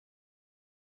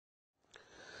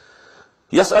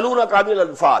يَسْأَلُونَكَ عَنِ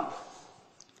الْأَنْفَالِ.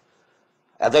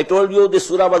 As I told you, this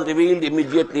surah was revealed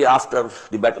immediately after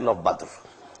the Battle of Badr.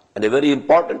 And a very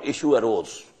important issue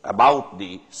arose about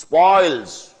the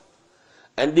spoils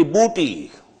and the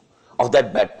booty of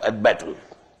that battle.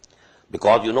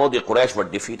 Because you know the Quraysh were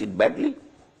defeated badly.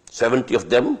 70 of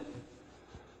them,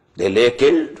 they lay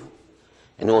killed.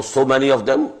 And there were so many of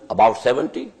them, about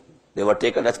 70, they were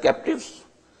taken as captives.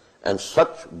 And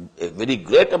such a very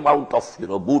great amount of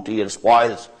booty and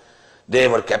spoils, they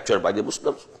were captured by the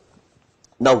Muslims.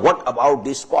 Now what about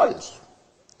these spoils?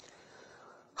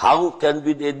 How can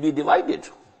they be divided?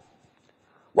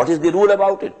 What is the rule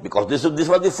about it? Because this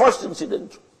was the first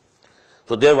incident.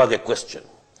 So there was a question.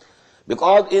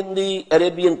 Because in the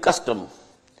Arabian custom,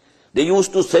 they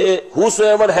used to say,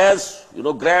 whosoever has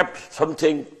grabbed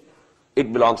something,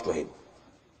 it belongs to him.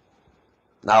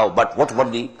 Now, but what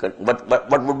would be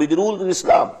the rule in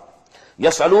Islam?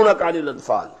 يَسْأَلُونَكَ عَنِ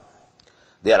الْأَنْفَالِ.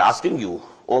 They are asking you,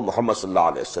 O Muhammad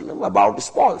sallallahu alaihi wasallam, about the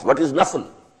spoils. What is nafl?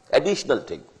 Additional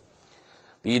thing.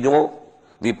 We know,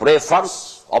 we pray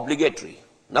first, obligatory.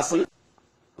 Nafl,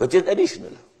 which is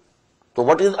additional. So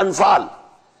what is anfal?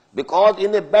 Because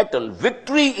in a battle,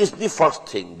 victory is the first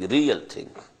thing, the real thing.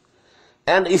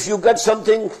 And if you get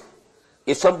something,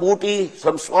 if some booty,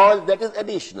 some spoil, that is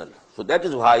additional. So that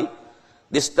is why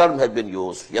this term has been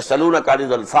used. يَسْأَلُونَكَ عَنِ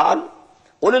الْأَنْفَالِ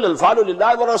قُلِ الْأَنْفَالُ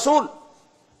لِلَّهِ وَرَسُولِ.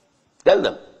 Tell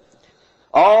them,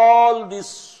 all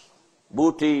this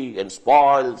booty and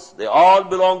spoils, they all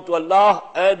belong to Allah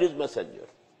and His Messenger.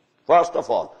 First of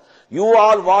all, you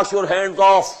all wash your hands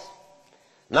off.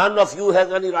 None of you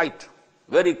has any right.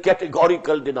 Very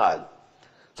categorical denial.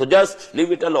 So just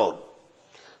leave it alone.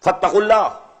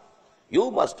 Fattaqullah. You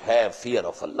must have fear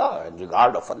of Allah and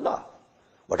regard of Allah.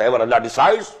 Whatever Allah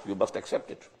decides, you must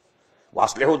accept it.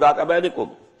 وَأَصْلِحُوا ذَاتَ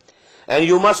بَيْنِكُمْ. And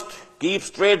you must keep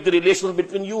straight the relations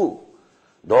between you.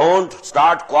 Don't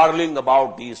start quarreling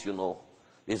about these,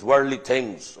 these worldly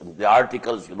things, the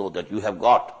articles, that you have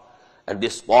got, and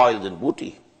this spoils and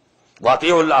booty.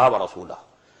 وَأَطِيعُوا اللَّهَ وَرَسُولَهُ.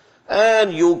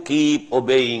 And you keep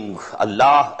obeying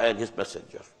Allah and His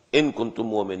Messenger. إِن كُنتُم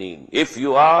مُؤْمِنِينَ. If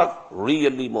you are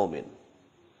really mu'min.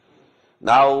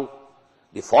 Now,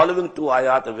 the following two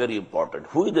ayat are very important.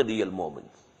 Who is the real mu'min?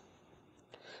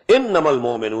 إِنَّمَا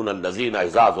الْمُؤْمِنُونَ الَّذِينَ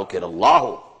إِذَا ذُكِرَ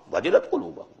اللَّهُ وَجِلَتْ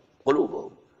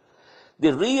قُلُوبُهُم.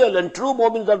 The real and true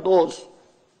mu'mins are those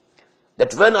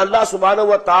that when Allah subhanahu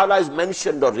wa ta'ala is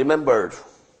mentioned or remembered,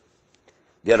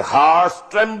 their hearts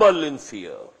tremble in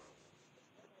fear.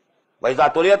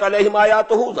 وَإِذَا تُلِيَتْ عَلَيْهِمْ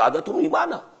آيَاتُهُ زَادَتْهُمْ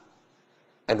إِيمَانًا.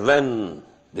 And when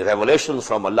the revelations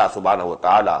from Allah subhanahu wa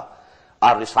ta'ala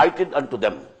are recited unto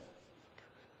them,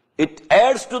 it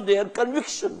adds to their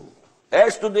conviction,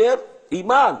 adds to their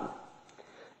iman,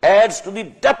 adds to the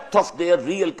depth of their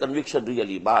real conviction, real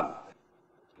iman.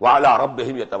 وَعَلَىٰ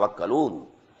رَبِّهِمْ يَتَوَكَّلُونَ.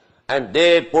 And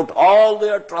they put all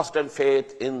their trust and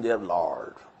faith in their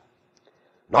Lord.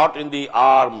 Not in the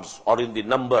arms or in the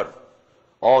number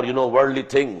or, worldly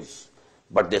things.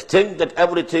 But they think that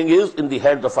everything is in the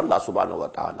hands of Allah subhanahu wa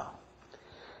ta'ala.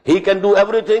 He can do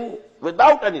everything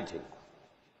without anything.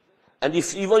 And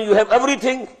if even you have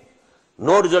everything,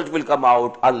 no result will come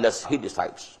out unless He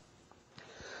decides.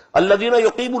 الَّذِينَ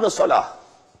يُقِيمُونَ الصَّلَاةَ.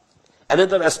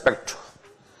 Another aspect.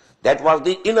 That was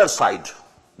the inner side,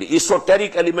 the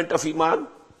esoteric element of iman,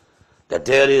 that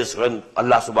there is when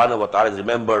Allah subhanahu wa ta'ala is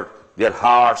remembered, their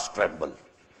hearts tremble.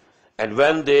 And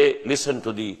when they listen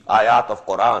to the ayat of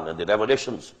Quran and the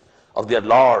revelations of their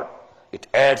Lord, it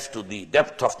adds to the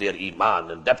depth of their iman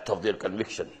and depth of their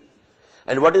conviction.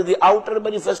 And what is the outer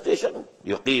manifestation?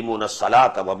 يُقِيمُونَ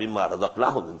الصَّلَاةَ وَمِمَّا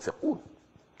رَزَقْنَاهُمْ يُنْفِقُونَ.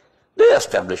 They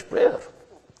establish prayer.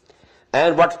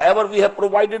 And whatever we have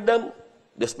provided them,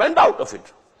 they spend out of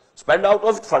it. Spend out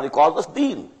of it for the cause of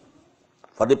deen,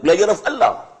 for the pleasure of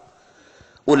Allah.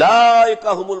 أُولَٰئِكَ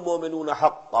هُمُ الْمُؤْمِنُونَ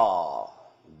حَقًّا.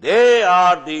 They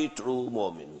are the true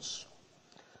mu'mins.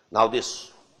 Now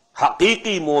this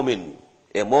haqiqi mu'min,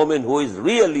 a mu'min who is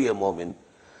really a mu'min,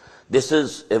 this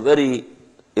is a very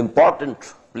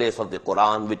important place of the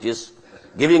Quran which is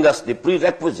giving us the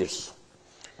prerequisites.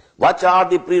 What are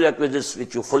the prerequisites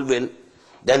which you fulfill?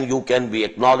 Then you can be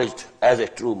acknowledged as a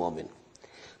true mu'min.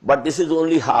 But this is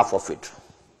only half of it.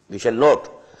 We shall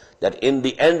note that in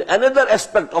the end, another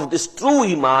aspect of this true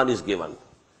iman is given.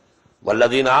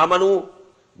 وَالَّذِينَ آمَنُوا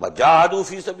وَجَاهَدُوا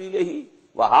فِي سَبِيلِهِ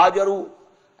وَهَاجَرُوا.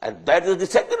 And that is the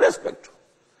second aspect.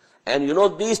 And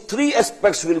these three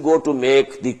aspects will go to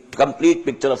make the complete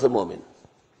picture of a mu'min.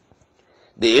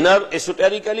 The inner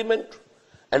esoteric element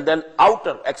and then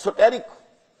outer exoteric.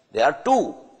 There are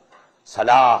two.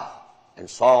 Salah and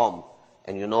Psalm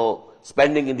and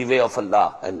spending in the way of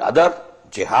Allah, and other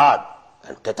jihad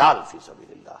and qital fi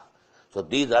sabilillah. So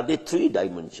these are the three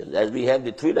dimensions. As we have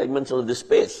the three dimensions of the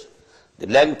space, the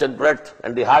length and breadth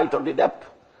and the height or the depth,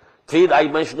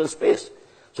 three-dimensional space.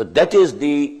 So that is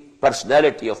the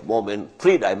personality of Mu'min,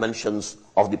 three dimensions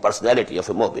of the personality of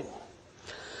a Mu'min.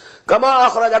 كما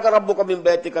أخرجك ربك من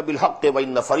بيتك بالحق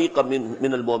وإن فريقا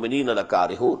من المؤمنين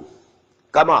لكارهون.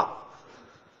 Kama,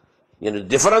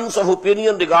 difference of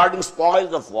opinion regarding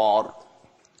spoils of war.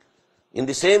 In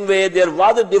the same way, there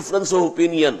was a difference of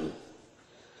opinion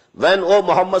when, O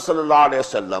Muhammad sallallahu alaihi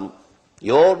wasallam,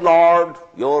 your Lord,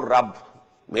 your Rabb,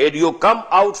 made you come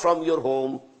out from your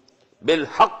home bil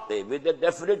haqq, with a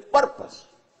definite purpose.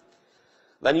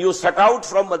 When you set out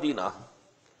from Medina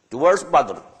towards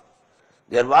Badr,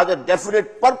 there was a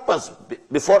definite purpose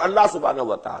before Allah subhanahu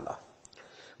wa ta'ala.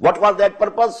 What was that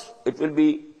purpose? It will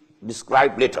be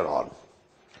described later on.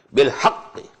 Bil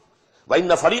haqq. Wa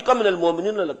inna fariqan min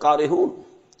al-mu'minina lakarihun.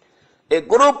 A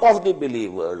group of the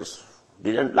believers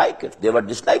didn't like it. They were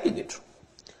disliking it.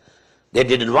 They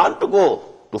didn't want to go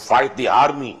to fight the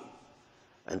army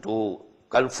and to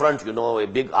confront, a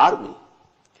big army,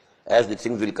 as the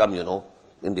things will come,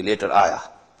 in the later ayah.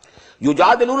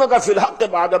 Yujadilunaka fil haqqi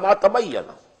ba'da ma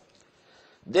tabayyana.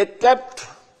 They kept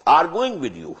arguing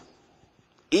with you,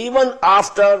 even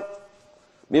after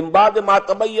min ba'da ma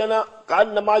tabayyana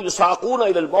ka'annama yusaquna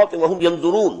ila al-maut wa hum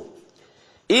yanzurun.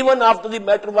 Even after the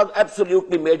matter was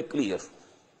absolutely made clear,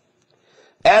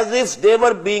 as if they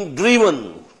were being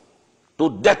driven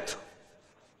to death,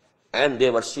 and they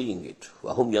were seeing it.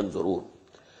 Wa hum yanzurun.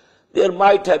 There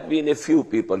might have been a few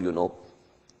people,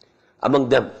 among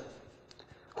them,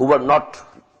 who were not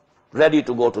ready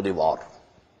to go to the war.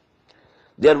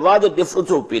 There was a difference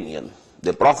of opinion.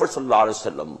 The Prophet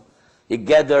ﷺ, he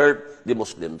gathered the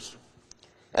Muslims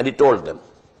and he told them,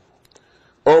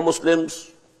 O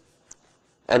Muslims,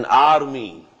 an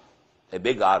army, a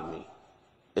big army,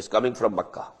 is coming from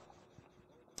Mecca,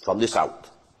 from the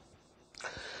south.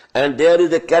 And there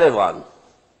is a caravan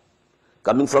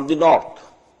coming from the north,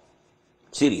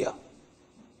 Syria.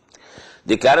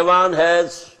 The caravan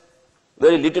has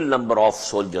very little number of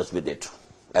soldiers with it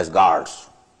as guards.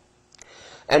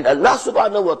 And Allah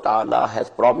subhanahu wa ta'ala has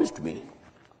promised me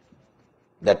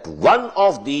that one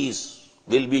of these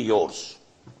will be yours.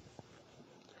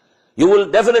 You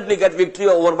will definitely get victory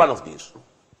over one of these.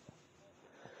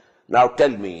 Now tell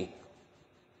me,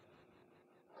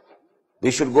 we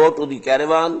should go to the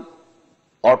caravan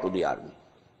or to the army?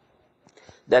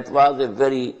 That was a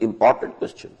very important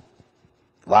question.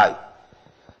 Why?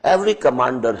 Every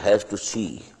commander has to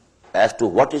see as to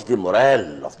what is the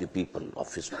morale of the people,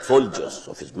 of his soldiers,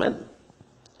 of his men.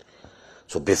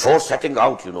 So before setting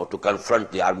out, to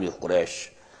confront the army of Quraysh,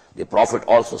 the Prophet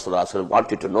also ﷺ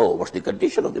wanted to know what's the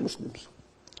condition of the Muslims.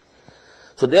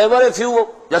 So there were a few,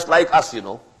 just like us,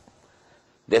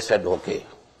 they said, okay,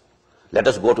 let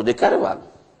us go to the caravan.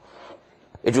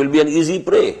 It will be an easy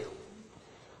prey.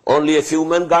 Only a few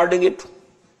men guarding it.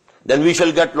 Then we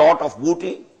shall get lot of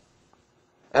booty.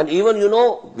 And even,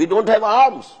 we don't have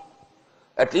arms.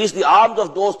 At least the arms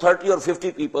of those 30 or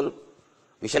 50 people,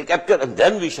 we shall capture, and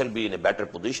then we shall be in a better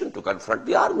position to confront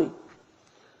the army.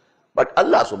 But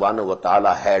Allah subhanahu wa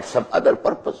ta'ala had some other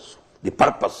purpose. The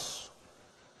purpose.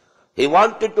 He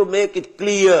wanted to make it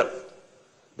clear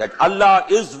that Allah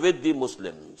is with the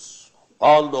Muslims.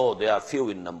 Although they are few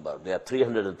in number, they are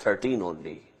 313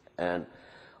 only. And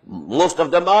most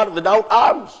of them are without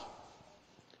arms.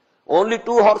 Only 2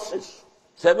 horses,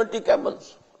 70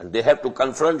 camels. And they have to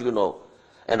confront,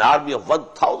 an army of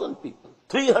 1,000 people.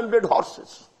 300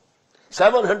 horses,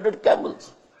 700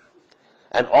 camels.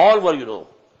 And all were,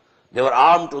 they were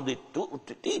armed to the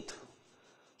teeth.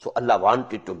 So Allah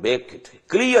wanted to make it a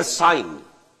clear sign,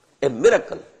 a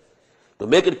miracle, to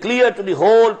make it clear to the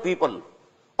whole people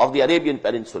of the Arabian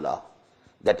Peninsula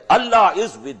that Allah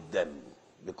is with them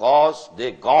because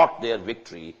they got their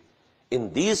victory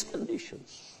in these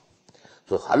conditions.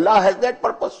 So Allah has that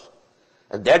purpose.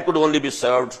 And that could only be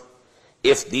served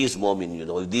if these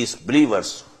Mu'min, if these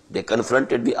believers, they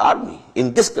confronted the army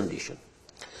in this condition.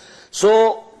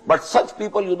 So, but such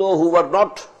people, who were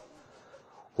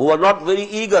not very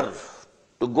eager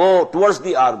to go towards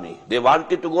the army, they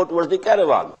wanted to go towards the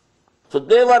caravan. So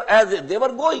they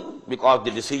were going because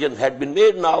the decision had been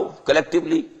made now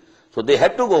collectively. So they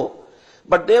had to go.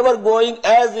 But they were going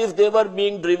as if they were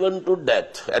being driven to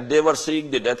death and they were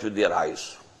seeing the death with their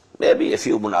eyes. Maybe a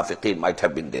few munafiqeen might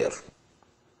have been there.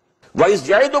 وَإِذْ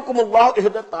جَعِدُكُمُ اللَّهُ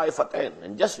إِحْدَى الطَّائِفَتَيْنِ.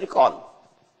 And just recall,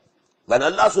 when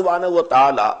Allah subhanahu wa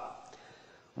ta'ala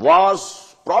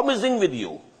was promising with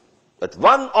you that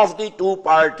one of the two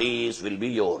parties will be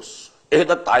yours,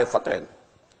 إِحْدَى الطَّائِفَتَيْنِ,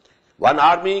 One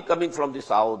army coming from the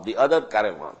south, the other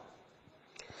caravan.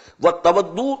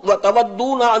 وَتَوَدُّونَ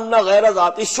أَنَّ غَيْرَ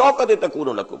ذَاتِ الشَّوْكَةِ تَكُونُ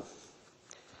لَكُمْ.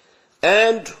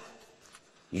 And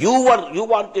you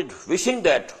wanted, wishing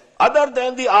that other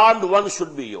than the armed one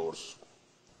should be yours.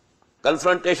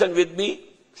 Confrontation with me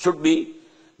should be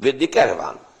with the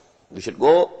caravan. We should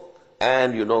go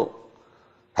and,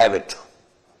 have it.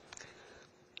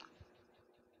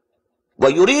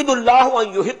 وَيُرِيدُ اللَّهُ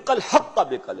أَن يُحِقَّ الْحَقَّ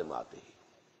بِكَلِمَاتِهِ.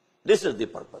 This is the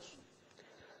purpose.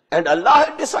 And Allah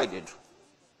had decided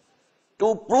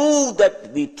to prove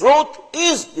that the truth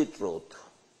is the truth.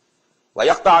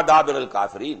 وَيَقْطَعَ دَابِرَ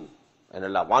الْكَافِرِينَ. And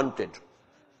Allah wanted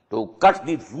to cut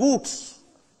the roots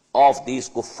of these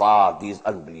kuffar, these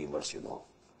unbelievers,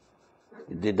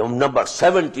 The number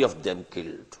 70 of them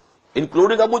killed,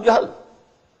 including Abu Jahl,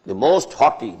 the most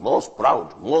haughty, most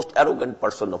proud, most arrogant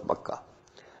person of Makkah,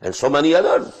 and so many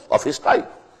others of his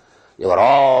type. They were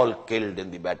all killed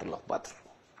in the battle of Badr.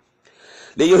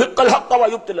 لِيُحِقَّ الْحَقَّ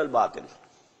وَيُبْطِلَ الْبَاطِلَ.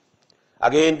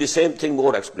 Again, the same thing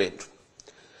more explained.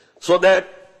 So that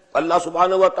Allah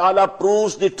subhanahu wa ta'ala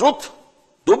proves the truth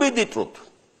to be the truth,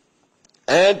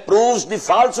 and proves the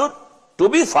falsehood to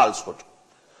be falsehood.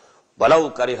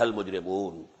 وَلَوْ كَرِهَ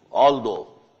الْمُجْرِمُونَ. Although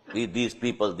these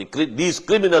people, these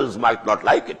criminals might not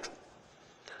like it.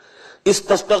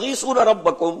 إِسْتَسْتَغِيثُونَ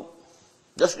رَبَّكُمْ.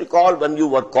 Just recall when you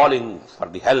were calling for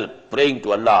the help, praying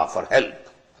to Allah for help.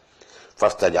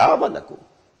 فَاسْتَجَابَ لَكُمْ.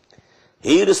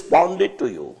 He responded to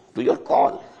you, to your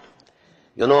call.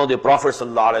 The Prophet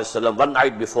ﷺ, one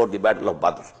night before the battle of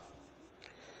Badr,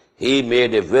 he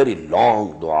made a very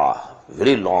long dua,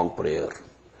 very long prayer,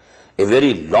 a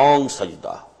very long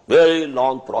sajda, very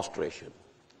long prostration.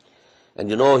 And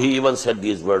he even said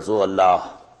these words, "Oh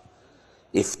Allah,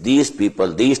 if these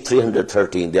people, these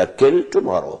 313, they are killed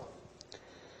tomorrow,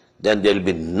 then there will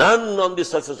be none on the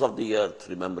surface of the earth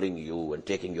remembering you and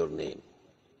taking your name."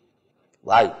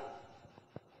 Why?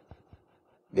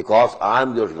 Because I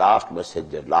am your last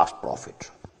messenger, last prophet.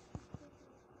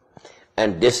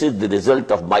 And this is the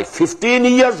result of my 15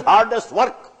 years hardest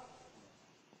work.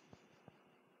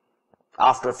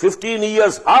 After 15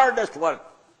 years hardest work,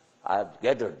 I have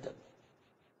gathered them.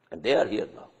 And they are here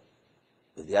now.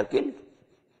 They are killed.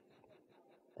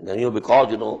 And then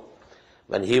because,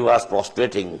 when he was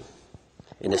prostrating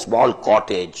in a small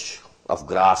cottage of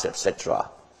grass, etc.,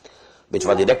 which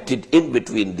was erected in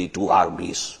between the two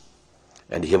armies,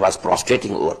 and he was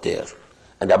prostrating over there,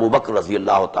 and Abu Bakr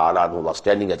radiallahu ta'ala who was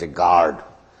standing as a guard,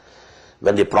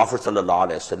 when the Prophet sallallahu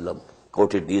alaihi wasallam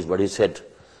quoted these words, he said,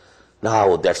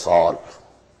 "Now that's all.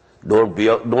 Don't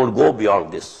go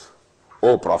beyond this,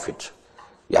 O Prophet,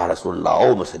 Ya Rasulullah,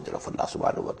 O Messenger of Allah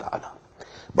subhanahu wa ta'ala."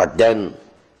 But then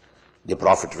the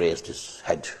Prophet raised his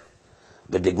head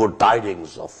with the good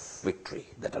tidings of victory,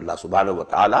 that Allah subhanahu wa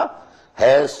ta'ala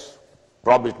has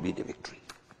promised me the victory.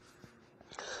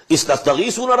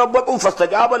 إِسْتَسْتَغِيثُونَ رَبَّكُمْ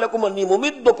فَاسْتَجَابَ لَكُمْ أَنِّي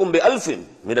مُمِدُّكُمْ بِأَلْفٍ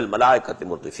مِنَ الْمَلَائِكَةِ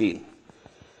مُرْدِفِينَ.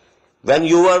 When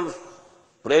you were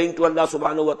praying to Allah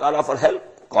subhanahu wa ta'ala for help,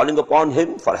 calling upon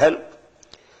Him for help,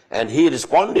 and He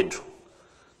responded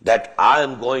that I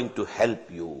am going to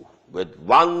help you with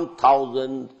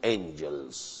 1,000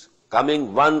 angels,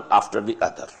 coming one after the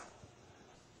other.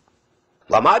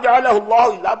 وَمَا جَعَلَهُ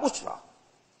اللَّهُ إِلَّا بُشْرًا.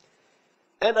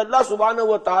 And Allah subhanahu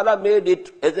wa ta'ala made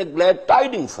it as a glad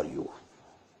tiding for you.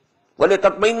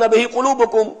 وَلِتَطْمَئِنَّ بِهِ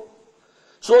قُلُوبُكُمْ.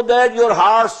 So that your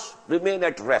hearts remain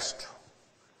at rest.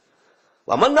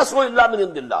 وَمَا النَّصْرُ إِلَّا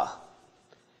مِنْ عِنْدِ اللَّهِ.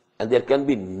 And there can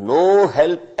be no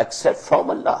help except from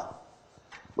Allah.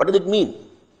 What does it mean?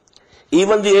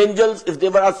 Even the angels, if they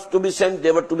were asked to be sent,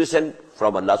 they were to be sent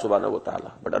from Allah subhanahu wa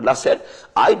ta'ala. But Allah said,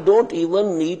 I don't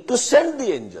even need to send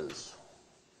the angels.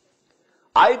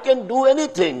 I can do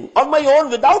anything on my own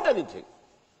without anything.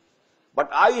 But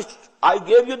I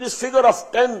gave you this figure of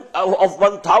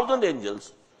 1,000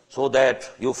 angels so that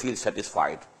you feel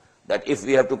satisfied that if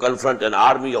we have to confront an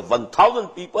army of 1,000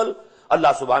 people,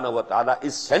 Allah subhanahu wa ta'ala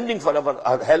is sending for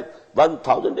our help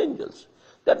 1,000 angels.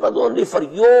 That was only for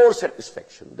your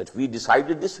satisfaction that we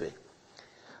decided this way.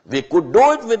 We could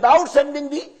do it without sending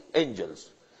the angels,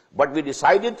 but we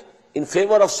decided in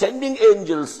favor of sending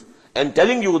angels and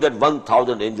telling you that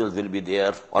 1,000 angels will be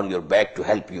there on your back to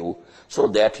help you, so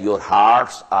that your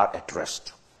hearts are at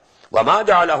rest. وَمَا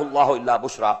جَعَلَهُ اللَّهُ إِلَّا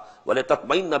بُشْرًا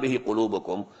وَلِتَطْمَئِنَّ بِهِ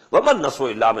قُلُوبُكُمْ وَمَا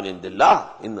النَّصْرُ إِلَّا مِنْ عِنْدِ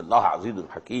اللَّهِ إِنَّ اللَّهَ عَزِيزٌ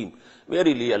حَكِيمٌ.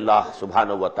 Verily Allah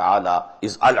subhanahu wa ta'ala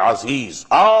is Al-Aziz,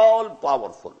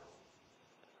 all-powerful,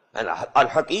 and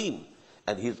Al-Hakim,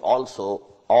 and He is also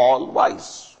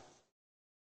all-wise.